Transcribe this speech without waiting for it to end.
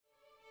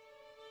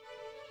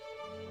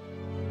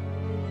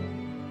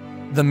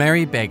The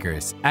Merry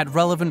Beggars at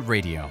Relevant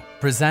Radio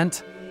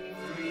present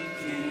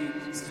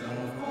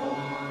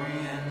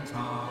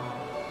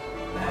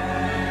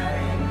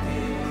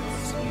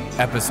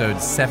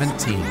Episode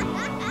 17,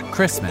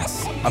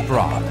 Christmas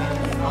Abroad.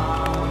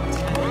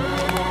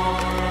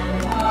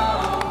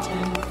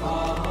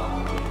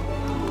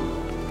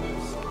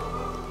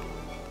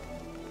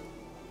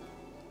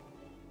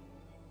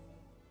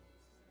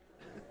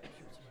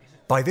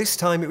 By this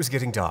time it was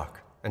getting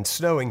dark, and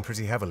snowing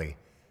pretty heavily,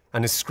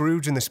 and as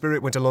Scrooge and the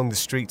Spirit went along the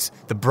streets,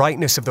 the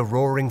brightness of the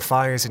roaring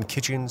fires in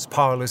kitchens,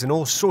 parlours, and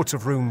all sorts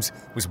of rooms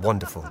was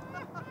wonderful.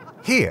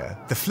 Here,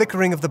 the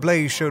flickering of the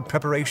blaze showed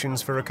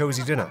preparations for a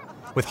cosy dinner,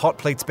 with hot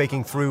plates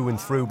baking through and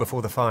through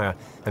before the fire,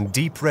 and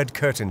deep red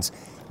curtains,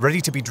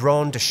 ready to be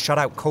drawn to shut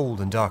out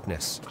cold and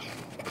darkness.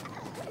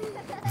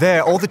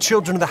 There, all the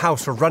children of the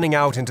house were running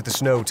out into the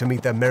snow to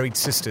meet their married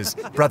sisters,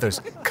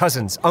 brothers,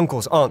 cousins,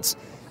 uncles, aunts,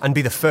 and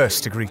be the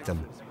first to greet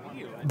them.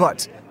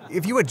 But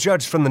if you had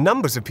judged from the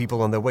numbers of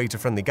people on their way to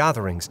friendly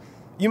gatherings,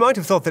 you might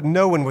have thought that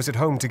no one was at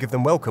home to give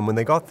them welcome when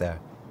they got there,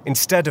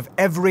 instead of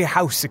every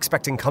house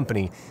expecting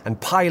company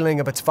and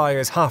piling up its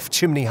fires half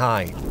chimney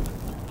high.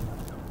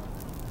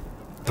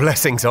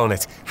 Blessings on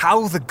it,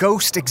 how the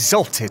ghost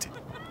exulted!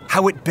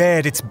 How it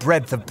bared its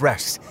breadth of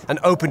breast and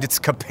opened its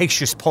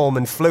capacious palm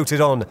and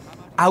floated on,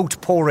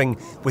 outpouring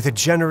with a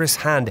generous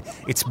hand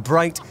its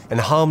bright and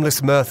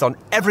harmless mirth on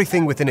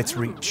everything within its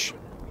reach.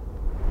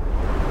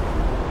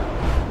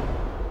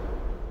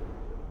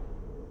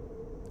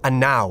 And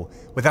now,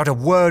 without a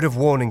word of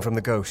warning from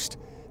the ghost,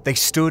 they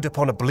stood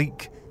upon a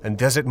bleak and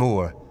desert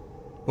moor,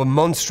 where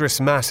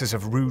monstrous masses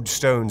of rude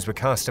stones were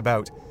cast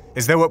about,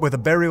 as though it were the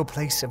burial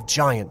place of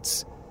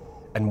giants,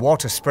 and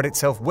water spread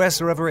itself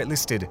wheresoever it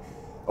listed,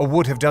 or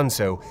would have done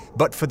so,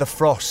 but for the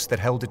frost that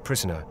held it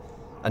prisoner,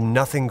 and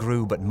nothing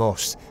grew but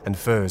moss and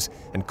furze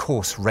and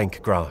coarse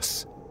rank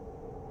grass.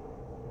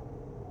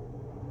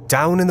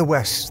 Down in the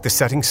west, the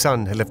setting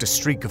sun had left a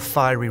streak of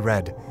fiery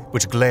red,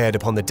 which glared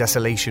upon the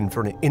desolation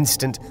for an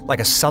instant like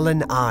a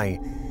sullen eye,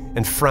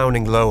 and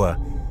frowning lower,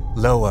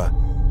 lower,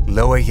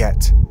 lower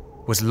yet,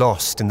 was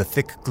lost in the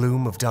thick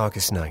gloom of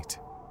darkest night.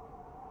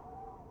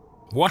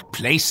 What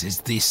place is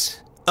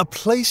this? A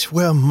place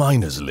where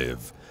miners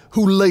live,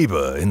 who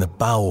labor in the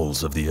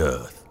bowels of the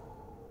earth.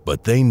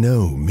 But they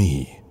know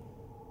me.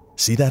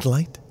 See that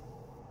light?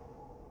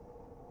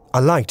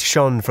 A light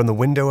shone from the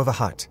window of a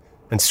hut,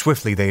 and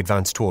swiftly they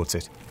advanced towards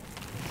it.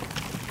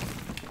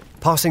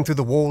 Passing through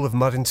the wall of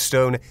mud and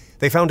stone,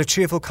 they found a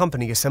cheerful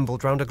company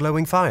assembled round a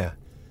glowing fire.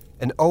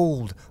 An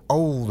old,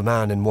 old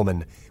man and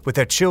woman, with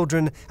their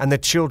children and their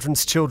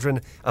children's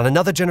children, and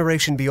another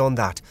generation beyond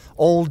that,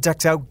 all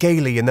decked out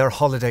gaily in their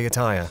holiday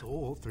attire.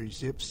 Saw three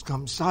ships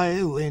come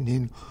sailing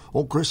in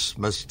on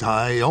Christmas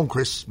Day, on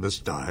Christmas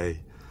Day.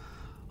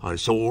 I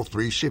saw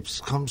three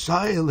ships come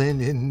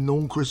sailing in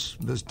on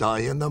Christmas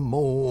Day in the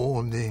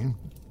morning.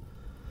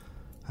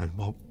 And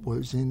what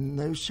was in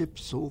those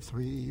ships, all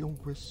three, on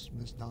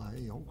Christmas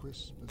Day, on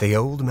Christmas Day? The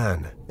old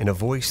man, in a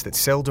voice that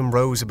seldom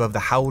rose above the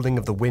howling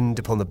of the wind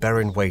upon the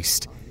barren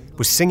waste,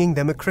 was singing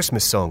them a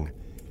Christmas song.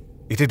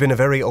 It had been a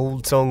very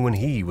old song when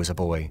he was a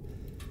boy.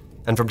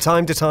 And from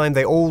time to time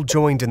they all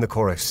joined in the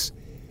chorus.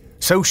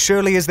 So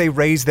surely as they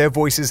raised their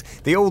voices,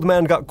 the old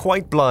man got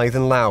quite blithe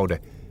and loud,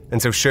 and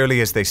so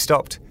surely as they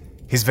stopped,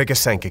 his vigour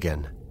sank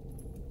again.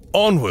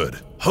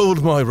 Onward,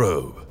 hold my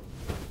robe.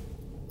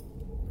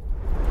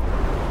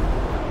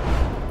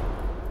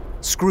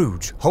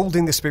 Scrooge,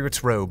 holding the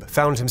Spirit's robe,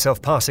 found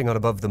himself passing on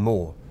above the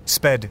moor,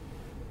 sped...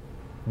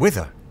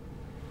 whither?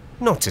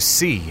 Not to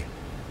sea.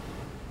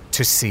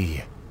 To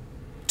sea.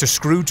 To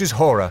Scrooge's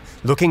horror,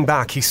 looking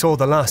back, he saw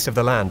the last of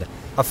the land,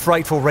 a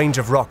frightful range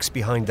of rocks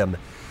behind them,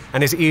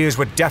 and his ears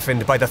were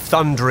deafened by the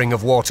thundering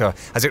of water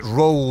as it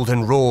rolled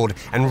and roared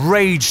and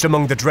raged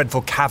among the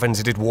dreadful caverns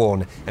it had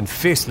worn and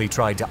fiercely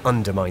tried to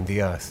undermine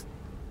the earth.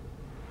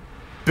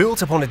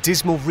 Built upon a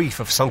dismal reef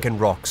of sunken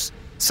rocks,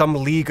 some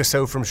league or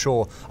so from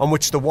shore, on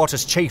which the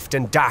waters chafed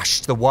and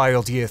dashed the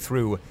wild year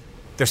through,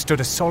 there stood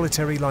a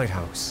solitary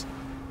lighthouse.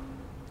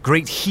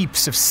 Great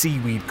heaps of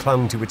seaweed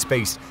clung to its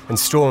base, and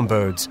storm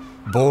birds,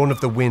 born of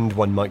the wind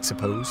one might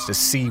suppose, as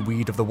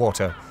seaweed of the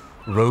water,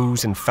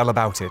 rose and fell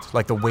about it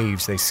like the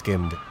waves they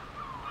skimmed.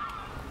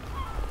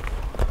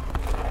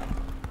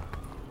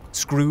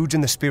 Scrooge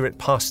and the Spirit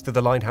passed through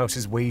the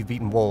lighthouse's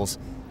wave-beaten walls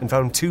and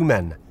found two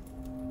men,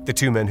 the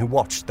two men who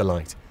watched the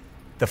light.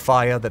 The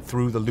fire that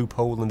through the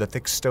loophole in the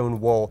thick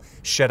stone wall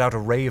shed out a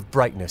ray of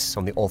brightness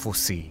on the awful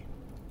sea.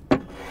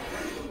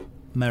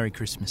 Merry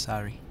Christmas,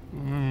 Harry.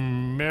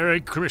 Merry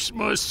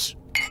Christmas.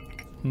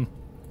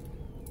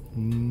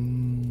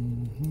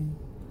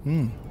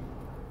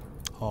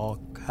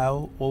 Hark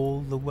how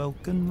all the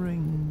welcome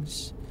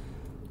rings.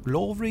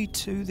 Glory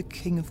to the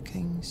King of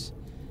Kings.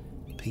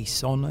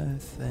 Peace on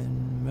earth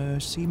and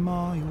mercy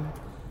mild.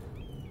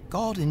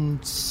 God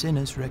and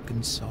sinners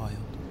reconciled.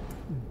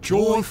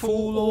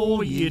 Joyful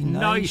all ye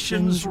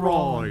nations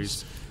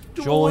rise.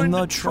 Join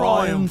the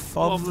triumph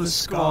of the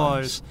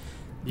skies.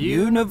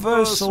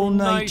 Universal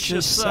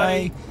nature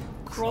say,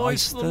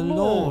 Christ the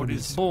Lord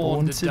is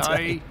born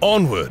today.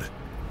 Onward!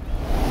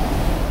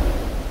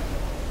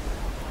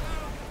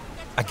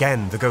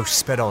 Again the ghost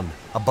sped on,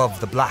 above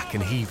the black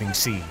and heaving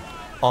sea.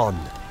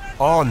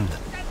 On,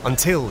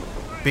 until,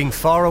 being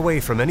far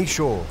away from any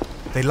shore,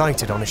 they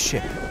lighted on a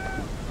ship.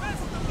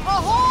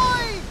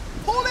 Ahoy!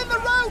 Pull in the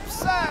ropes,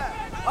 sir!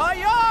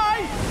 Aye,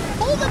 aye!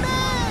 Pull them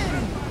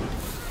in!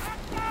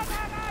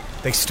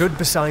 They stood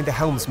beside the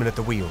helmsman at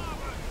the wheel,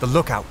 the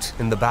lookout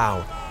in the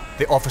bow,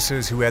 the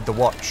officers who had the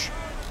watch.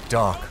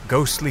 Dark,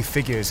 ghostly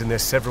figures in their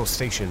several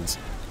stations,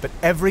 but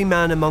every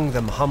man among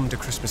them hummed a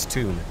Christmas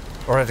tune,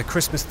 or had a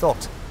Christmas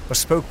thought, or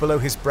spoke below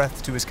his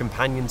breath to his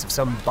companions of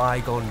some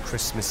bygone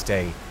Christmas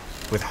day,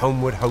 with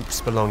homeward hopes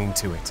belonging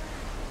to it.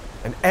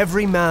 And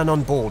every man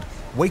on board,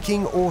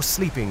 waking or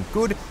sleeping,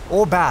 good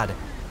or bad,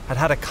 had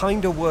had a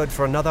kinder word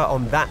for another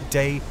on that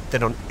day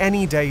than on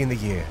any day in the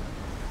year,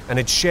 and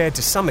had shared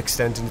to some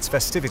extent in its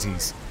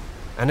festivities,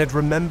 and had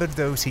remembered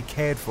those he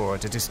cared for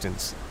at a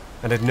distance,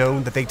 and had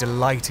known that they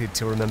delighted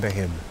to remember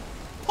him.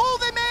 Pull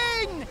them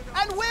in,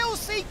 and we'll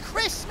see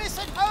Christmas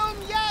at home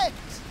yet!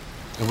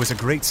 It was a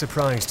great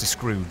surprise to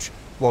Scrooge,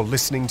 while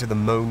listening to the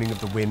moaning of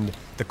the wind,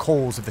 the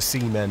calls of the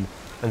seamen,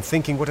 and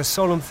thinking what a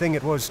solemn thing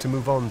it was to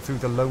move on through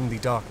the lonely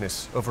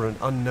darkness over an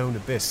unknown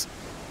abyss,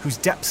 whose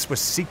depths were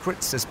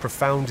secrets as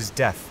profound as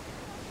death.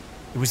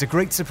 It was a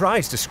great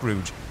surprise to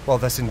Scrooge, while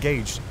thus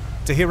engaged,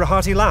 to hear a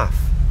hearty laugh.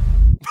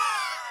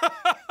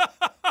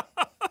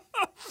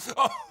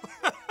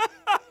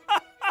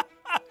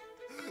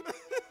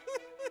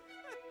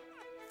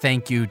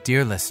 Thank you,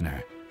 dear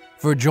listener,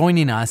 for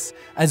joining us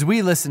as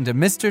we listen to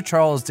Mr.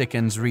 Charles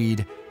Dickens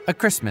read A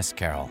Christmas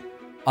Carol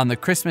on the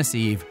Christmas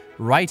Eve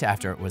right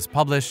after it was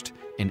published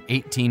in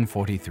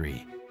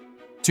 1843.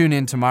 Tune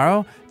in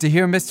tomorrow to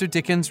hear Mr.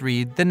 Dickens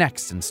read the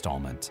next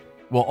installment.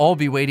 We'll all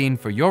be waiting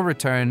for your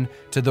return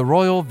to the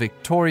Royal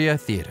Victoria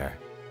Theatre.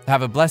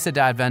 Have a blessed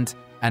Advent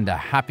and a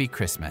happy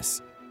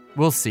Christmas.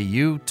 We'll see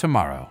you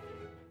tomorrow.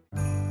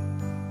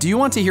 Do you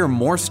want to hear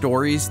more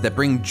stories that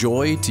bring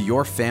joy to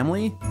your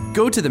family?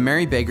 Go to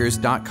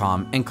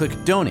themerrybeggars.com and click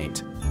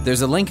Donate.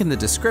 There's a link in the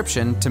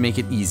description to make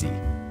it easy.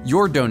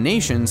 Your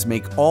donations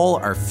make all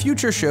our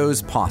future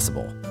shows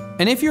possible.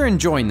 And if you're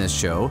enjoying this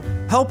show,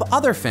 help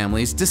other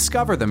families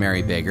discover the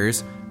Merry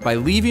Beggars by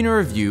leaving a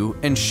review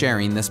and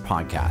sharing this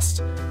podcast.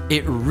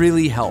 It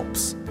really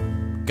helps.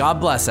 God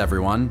bless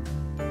everyone.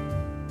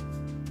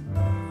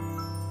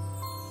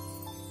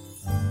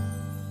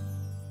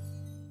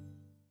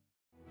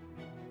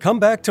 Come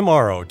back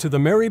tomorrow to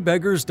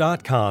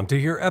themerrybeggars.com to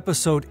hear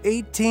episode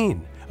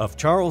 18 of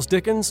Charles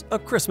Dickens' A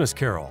Christmas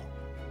Carol.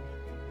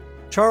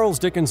 Charles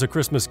Dickens' A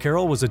Christmas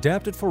Carol was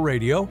adapted for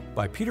radio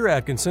by Peter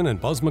Atkinson and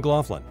Buzz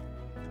McLaughlin.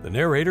 The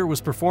narrator was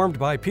performed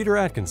by Peter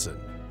Atkinson.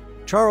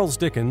 Charles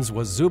Dickens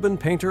was Zubin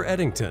Painter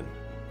Eddington.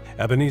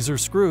 Ebenezer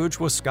Scrooge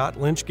was Scott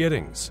Lynch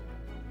Giddings.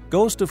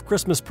 Ghost of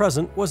Christmas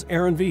Present was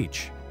Aaron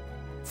Veach.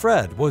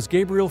 Fred was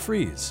Gabriel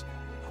Fries.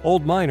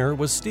 Old Miner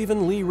was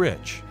Stephen Lee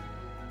Rich.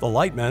 The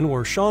Lightmen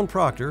were Sean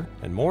Proctor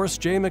and Morris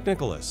J.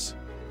 McNicholas.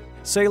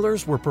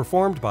 Sailors were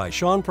performed by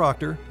Sean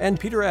Proctor and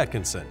Peter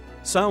Atkinson.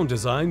 Sound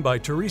design by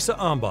Teresa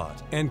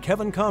Ombot and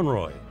Kevin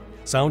Conroy.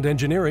 Sound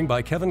engineering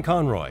by Kevin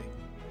Conroy.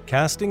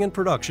 Casting and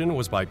production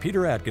was by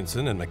Peter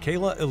Atkinson and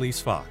Michaela Elise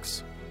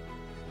Fox.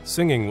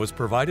 Singing was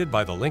provided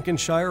by the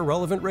Lincolnshire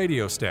Relevant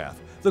Radio staff,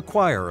 the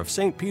Choir of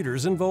St.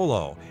 Peter's in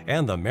Volo,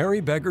 and the Merry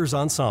Beggars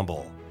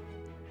Ensemble.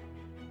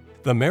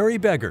 The Merry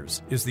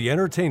Beggars is the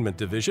entertainment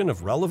division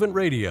of Relevant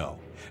Radio,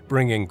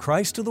 bringing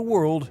Christ to the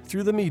world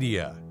through the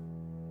media.